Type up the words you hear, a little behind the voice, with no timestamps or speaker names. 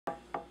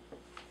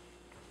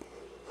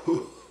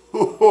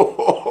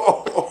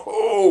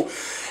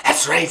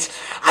That's right,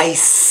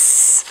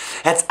 ice.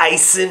 That's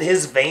ice in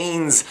his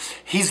veins.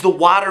 He's the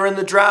water in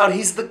the drought.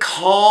 He's the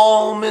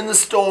calm in the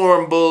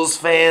storm, Bulls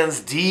fans.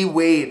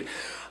 D-Wade.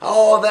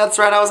 Oh, that's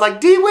right. I was like,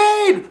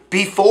 D-Wade,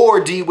 before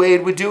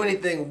D-Wade would do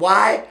anything.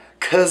 Why?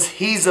 Because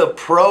he's a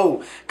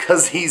pro,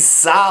 because he's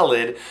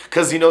solid,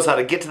 because he knows how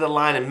to get to the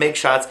line and make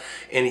shots,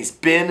 and he's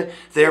been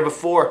there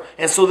before.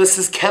 And so this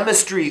is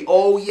chemistry.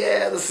 Oh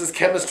yeah, this is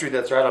chemistry.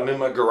 That's right, I'm in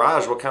my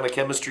garage. What kind of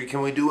chemistry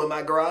can we do in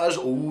my garage?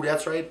 Oh,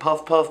 that's right,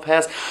 puff, puff,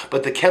 pass.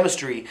 But the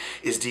chemistry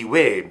is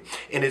D-Wade,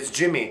 and it's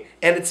Jimmy,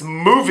 and it's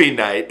movie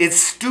night. It's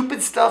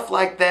stupid stuff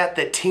like that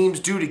that teams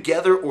do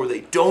together or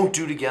they don't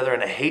do together,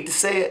 and I hate to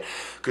say it,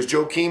 because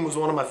Joakim was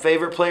one of my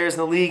favorite players in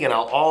the league, and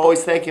I'll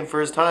always thank him for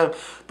his time.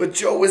 But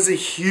Joe was a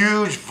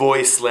huge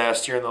voice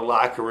last year in the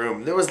locker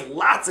room. There was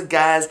lots of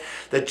guys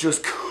that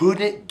just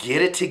couldn't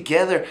get it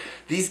together.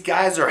 These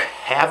guys are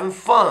having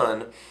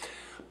fun,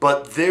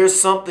 but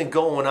there's something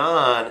going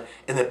on,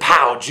 and then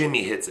pow,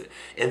 Jimmy hits it.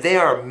 And they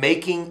are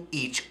making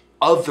each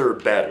other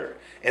better.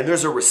 And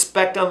there's a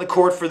respect on the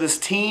court for this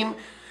team.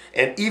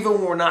 And even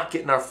when we're not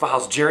getting our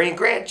fouls, Jerry and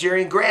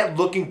Grant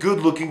looking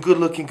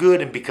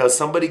good. And because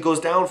somebody goes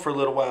down for a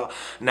little while,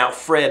 now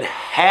Fred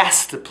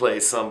has to play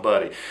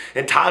somebody.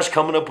 And Taj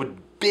coming up with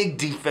big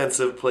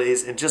defensive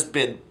plays and just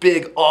been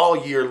big all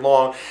year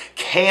long.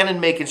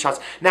 Cannon making shots.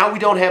 Now we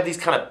don't have these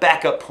kind of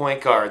backup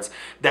point guards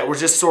that were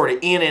just sort of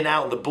in and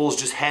out and the Bulls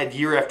just had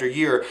year after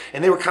year.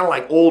 And they were kind of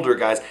like older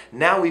guys.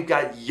 Now we've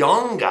got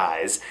young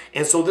guys.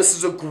 And so this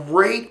is a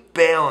great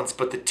balance,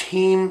 but the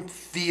team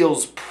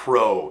feels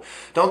pro.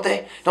 Don't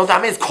they? I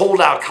mean, it's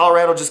cold out.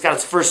 Colorado just got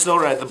its first snow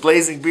tonight. The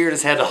Blazing Beard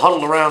has had to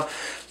huddle around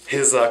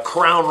his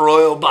Crown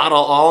Royal bottle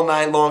all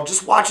night long,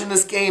 just watching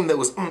this game that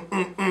was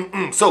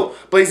So,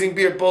 Blazing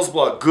Beard, Bulls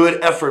blog, good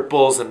effort,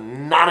 Bulls,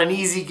 and not an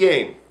easy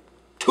game.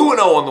 2-0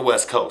 on the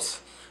West Coast.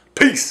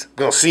 Peace.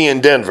 Gonna see you in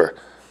Denver.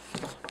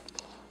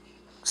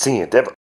 See you in Denver.